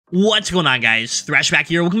What's going on, guys? Thrash back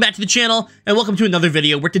here. Welcome back to the channel, and welcome to another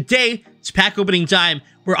video where today it's pack opening time.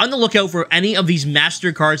 We're on the lookout for any of these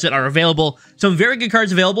master cards that are available. Some very good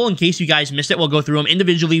cards available. In case you guys missed it, we'll go through them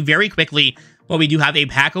individually very quickly, but we do have a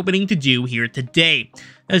pack opening to do here today.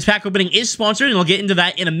 Now, this pack opening is sponsored, and I'll get into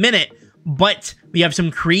that in a minute, but we have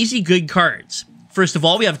some crazy good cards. First of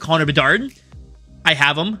all, we have Connor Bedard. I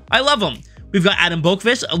have him. I love him. We've got Adam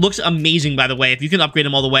Boqvist. It looks amazing, by the way. If you can upgrade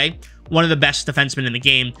him all the way, one of the best defensemen in the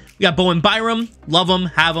game. We got Bowen Byram. Love him.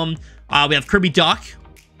 Have him. We have Kirby Dach.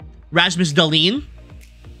 Rasmus Dahlin.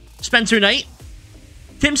 Spencer Knight.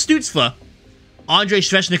 Tim Stützle. Andrei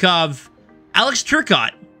Svechnikov. Alex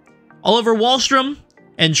Turcotte. Oliver Wahlstrom.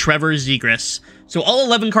 And Trevor Zegras. So all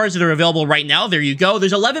 11 cards that are available right now. There you go.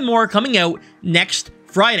 There's 11 more coming out next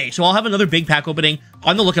Friday. So I'll have another big pack opening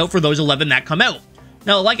on the lookout for those 11 that come out.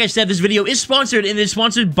 Now, like I said, this video is sponsored, and it is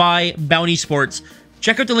sponsored by Bounty Sports.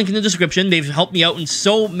 Check out the link in the description. They've helped me out in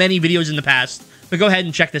so many videos in the past, but go ahead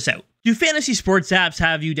and check this out. Do fantasy sports apps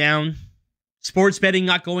have you down? Sports betting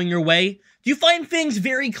not going your way? Do you find things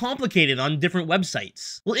very complicated on different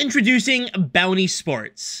websites? Well, introducing Bounty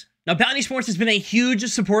Sports. Now, Bounty Sports has been a huge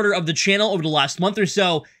supporter of the channel over the last month or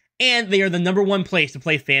so, and they are the #1 place to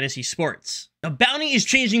play fantasy sports. Now, Bounty is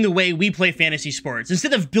changing the way we play fantasy sports.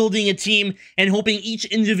 Instead of building a team and hoping each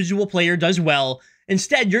individual player does well,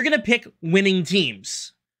 instead, you're going to pick winning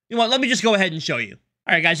teams. You know what? Let me just go ahead and show you.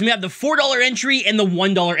 All right, guys, we have the $4 entry and the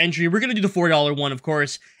 $1 entry. We're going to do the $4 one, of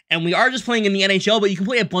course, and we are just playing in the NHL, but you can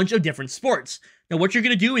play a bunch of different sports. Now, what you're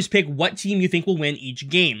going to do is pick what team you think will win each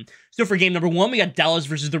game. So for game number 1, we got Dallas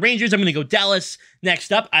versus the Rangers. I'm going to go Dallas.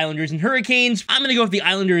 Next up, Islanders and Hurricanes. I'm going to go with the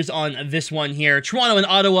Islanders on this one here. Toronto and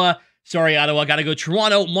Ottawa. Sorry, Ottawa. Got to go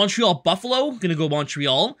Toronto. Montreal, Buffalo. Going to go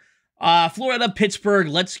Montreal. Florida, Pittsburgh.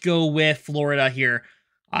 Let's go with Florida here.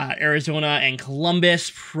 Arizona and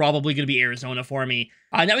Columbus. Probably going to be Arizona for me.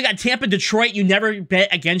 Now we got Tampa, Detroit. You never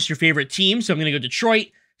bet against your favorite team, so I'm going to go Detroit.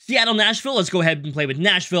 Seattle, Nashville. Let's go ahead and play with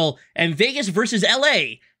Nashville. And Vegas versus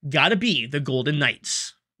LA. Gotta be the Golden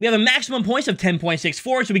Knights. We have a maximum points of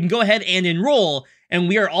 10.64, so we can go ahead and enroll, and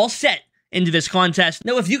we are all set into this contest.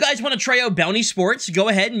 Now, if you guys want to try out Bounty Sports, go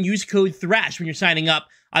ahead and use code THRASH when you're signing up.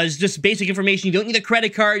 It's just basic information. You don't need a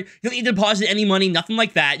credit card. You don't need to deposit any money, nothing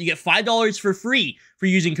like that. You get $5 for free for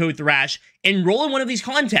using code THRASH. Enroll in one of these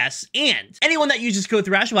contests, and anyone that uses code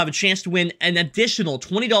THRASH will have a chance to win an additional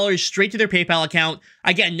 $20 straight to their PayPal account.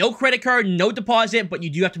 Again, no credit card, no deposit, but you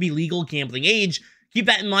do have to be legal gambling age. Keep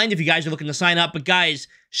that in mind if you guys are looking to sign up. But guys,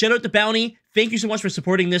 shout out to Bounty. Thank you so much for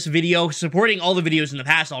supporting this video, supporting all the videos in the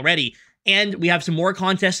past already. And we have some more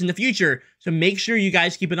contests in the future, so make sure you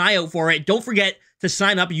guys keep an eye out for it. Don't forget to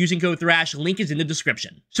sign up using code THRASH. Link is in the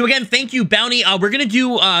description. So again, thank you, Bounty. We're going to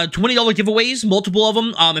do $20 giveaways, multiple of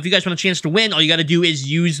them. If you guys want a chance to win, all you got to do is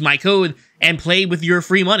use my code and play with your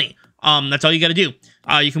free money. That's all you got to do.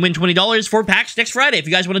 You can win $20 for packs next Friday if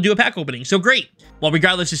you guys want to do a pack opening. So great. Well,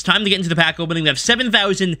 regardless, it's time to get into the pack opening. We have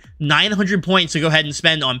 7,900 points to go ahead and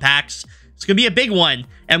spend on packs. It's going to be a big one,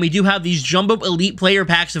 and we do have these Jumbo Elite Player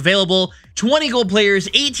packs available. 20 gold players,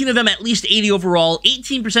 18 of them at least 80 overall,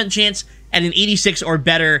 18% chance at an 86 or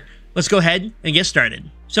better. Let's go ahead and get started.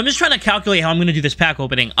 So I'm just trying to calculate how I'm going to do this pack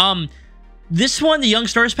opening. This one, the Young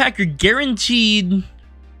Stars pack, you're guaranteed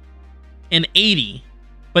an 80,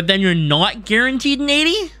 but then you're not guaranteed an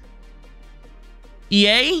 80?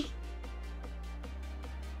 EA?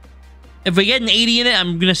 If we get an 80 in it,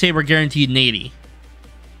 I'm going to say we're guaranteed an 80.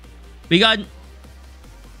 We got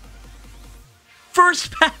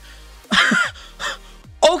first pack.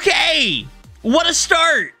 Okay, what a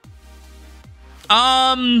start.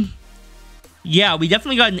 Yeah, we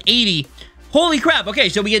definitely got an 80. Holy crap. Okay,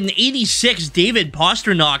 so we get an 86 David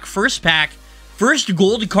Pastrnak first pack, first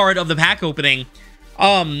gold card of the pack opening.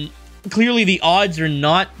 Clearly the odds are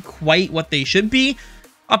not quite what they should be.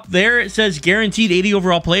 Up there it says guaranteed 80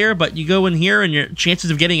 overall player, but you go in here and your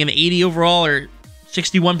chances of getting an 80 overall are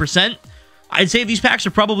 61%. I'd say these packs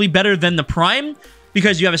are probably better than the Prime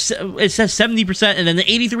because you have it says 70% and then the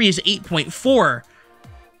 83 is 8.4.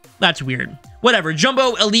 That's weird. Whatever.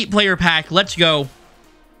 Jumbo Elite Player pack. Let's go.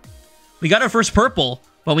 We got our first purple,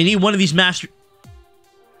 but we need one of these master.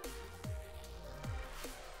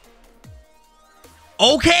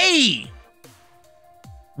 Okay.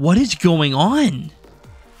 What is going on?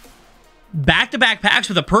 Back-to-back packs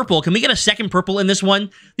with a purple. Can we get a second purple in this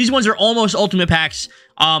one? These ones are almost ultimate packs.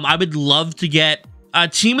 I would love to get a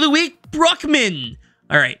Team of the Week, Bruckman.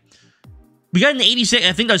 All right. We got an 86.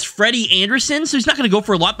 I think that was Freddie Anderson, so he's not going to go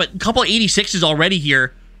for a lot, but a couple of 86s already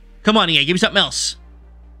here. Come on, EA. Give me something else.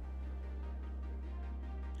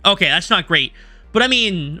 Okay, that's not great. But I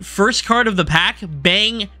mean, first card of the pack,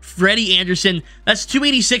 bang, Freddie Anderson. That's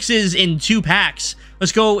 286s in 2 packs.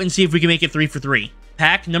 Let's go and see if we can make it 3 for 3.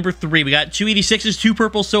 Pack number 3. We got 286s, 2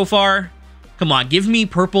 purples so far. Come on, give me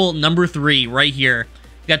purple number 3 right here.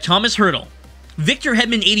 We got Thomas Hertl. Victor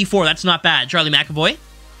Hedman, 84. That's not bad. Charlie McAvoy.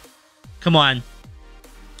 Come on.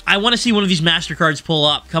 I want to see one of these Master cards pull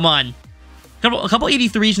up. Come on. A couple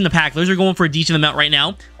 83s in the pack. Those are going for a decent amount right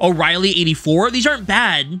now. O'Reilly, 84. These aren't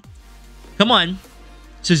bad. Come on.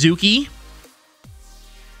 Suzuki.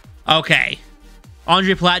 Okay.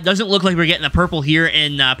 Andre Platt. Doesn't look like we're getting a purple here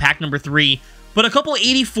in pack number 3. But a couple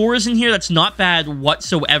 84s in here. That's not bad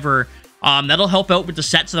whatsoever. That'll help out with the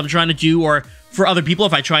sets that I'm trying to do, or for other people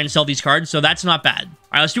if I try and sell these cards. So that's not bad. All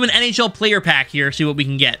right, let's do an NHL player pack here. See what we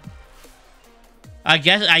can get. I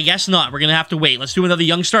guess not. We're going to have to wait. Let's do another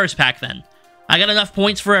Young Stars pack then. I got enough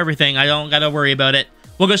points for everything. I don't got to worry about it.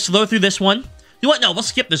 We'll go slow through this one. You know what? No, we'll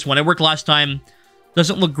skip this one. It worked last time.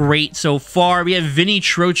 Doesn't look great so far. We have Vinny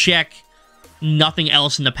Trocheck. Nothing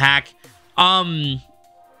else in the pack. I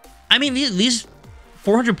mean, these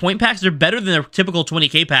 400-point packs, they're better than a typical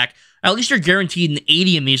 20k pack. At least you're guaranteed an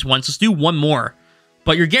 80 in these ones. Let's do one more.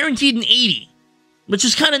 But you're guaranteed an 80, which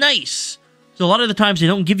is kind of nice. So a lot of the times they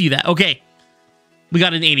don't give you that. Okay. We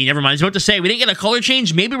got an 80. Never mind. I was about to say, we didn't get a color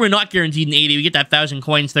change. Maybe we're not guaranteed an 80. We get that 1,000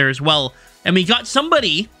 coins there as well. And we got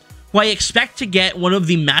somebody who I expect to get one of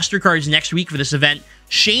the Master cards next week for this event.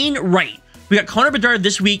 Shane Wright. We got Connor Bedard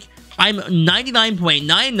this week. I'm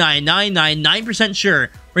 99.99999% sure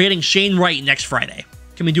we're getting Shane Wright next Friday.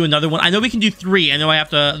 Can we do another one? I know we can do 3. I know I have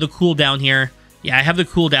the cooldown here. Yeah, I have the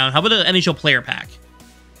cooldown. How about the NHL player pack?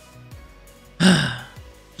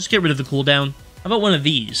 Just get rid of the cooldown. How about one of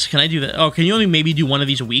these? Can I do that? Oh, can you only maybe do one of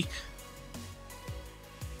these a week?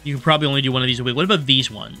 You can probably only do one of these a week. What about these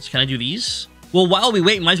ones? Can I do these? Well, while we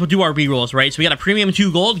wait, we might as well do our rerolls, right? So we got a premium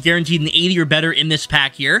 2 gold, guaranteed an 80 or better in this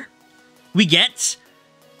pack here. We get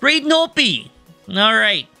Braden Holtby. All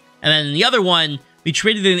right. And then the other one, we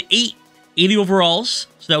traded in 80 overalls,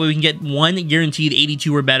 so that way we can get 1 guaranteed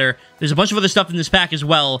 82 or better. There's a bunch of other stuff in this pack as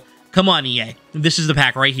well. Come on, EA. This is the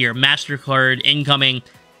pack right here. MasterCard incoming.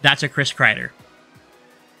 That's a Chris Kreider.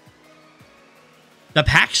 The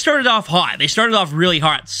pack started off hot. They started off really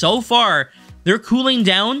hot. So far, they're cooling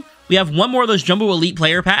down. We have one more of those Jumbo Elite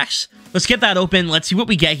player packs. Let's get that open. Let's see what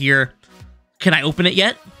we get here. Can I open it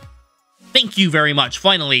yet? Thank you very much.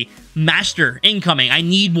 Finally, Master incoming. I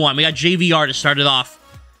need one. We got JVR to start it off.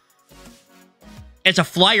 It's a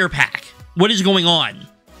flyer pack. What is going on?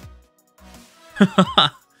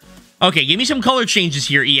 Okay, give me some color changes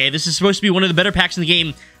here, EA. This is supposed to be one of the better packs in the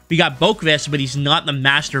game. We got Boqvist, but he's not the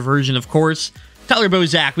Master version, of course. Tyler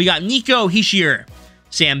Bozak. We got Nico Hischier.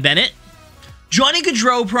 Sam Bennett. Johnny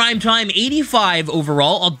Gaudreau, primetime, 85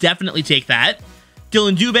 overall. I'll definitely take that.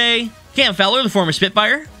 Dylan Dubé. Cam Fowler, the former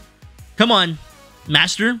Spitfire. Come on.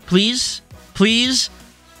 Master, please. Please.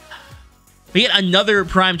 We get another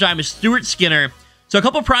primetime of Stuart Skinner. So a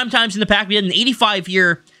couple primetimes in the pack. We had an 85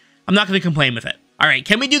 here. I'm not going to complain with it. All right,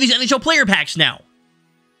 can we do these NHL player packs now?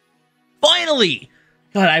 Finally!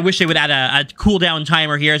 God, I wish they would add a cooldown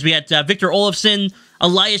timer here, as we had Victor Olofsson,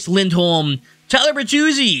 Elias Lindholm, Tyler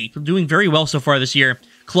Bertuzzi, doing very well so far this year.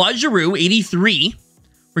 Claude Giroux, 83.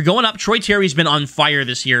 We're going up. Troy Terry's been on fire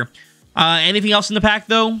this year. Anything else in the pack,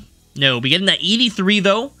 though? No. We get that 83,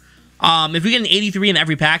 though. If we get an 83 in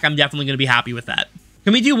every pack, I'm definitely going to be happy with that.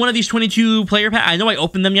 Can we do one of these 22 player packs? I know I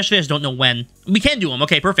opened them yesterday. I just don't know when. We can do them.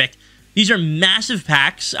 Okay, perfect. These are massive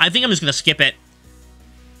packs. I think I'm just going to skip it.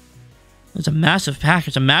 It's a massive pack.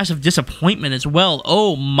 It's a massive disappointment as well.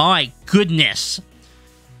 Oh my goodness.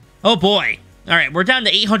 Oh boy. All right, we're down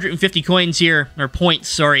to 850 coins here, or points,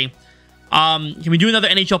 sorry. Can we do another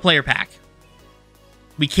NHL player pack?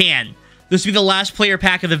 We can. This will be the last player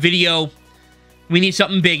pack of the video. We need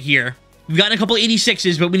something big here. We've gotten a couple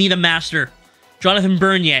 86s, but we need a Master. Jonathan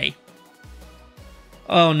Bernier.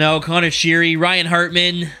 Oh no, Connor Sheary, Ryan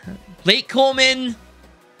Hartman, Blake Coleman,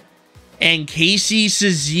 and Casey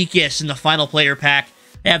Cizikas in the final player pack.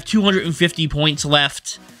 They have 250 points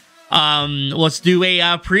left. Let's do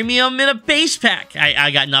a premium in a base pack.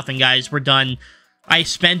 I got nothing, guys. We're done. I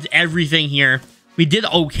spent everything here. We did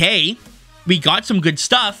okay. We got some good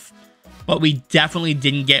stuff, but we definitely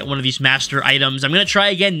didn't get one of these Master items. I'm going to try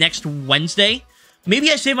again next Wednesday.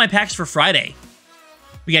 Maybe I save my packs for Friday.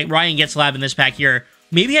 We got Ryan Getzlab in this pack here.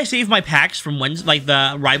 Maybe I save my packs from Wednesday, like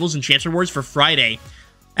the Rivals and Chancellor Awards, for Friday.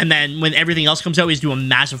 And then when everything else comes out, is do a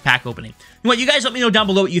massive pack opening. You know what? You guys let me know down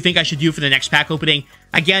below what you think I should do for the next pack opening.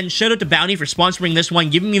 Again, shout out to Bounty for sponsoring this one,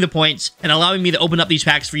 giving me the points, and allowing me to open up these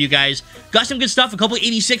packs for you guys. Got some good stuff. A couple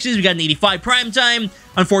 86s. We got an 85 prime time.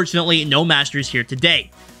 Unfortunately, no Masters here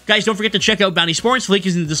today. Guys, don't forget to check out Bounty Sports. Link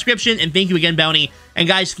is in the description. And thank you again, Bounty. And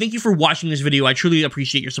guys, thank you for watching this video. I truly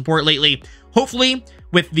appreciate your support lately. Hopefully,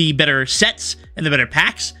 with the better sets and the better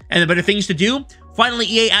packs and the better things to do, finally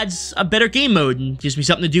EA adds a better game mode and gives me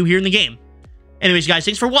something to do here in the game. Anyways, guys,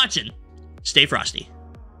 thanks for watching. Stay frosty.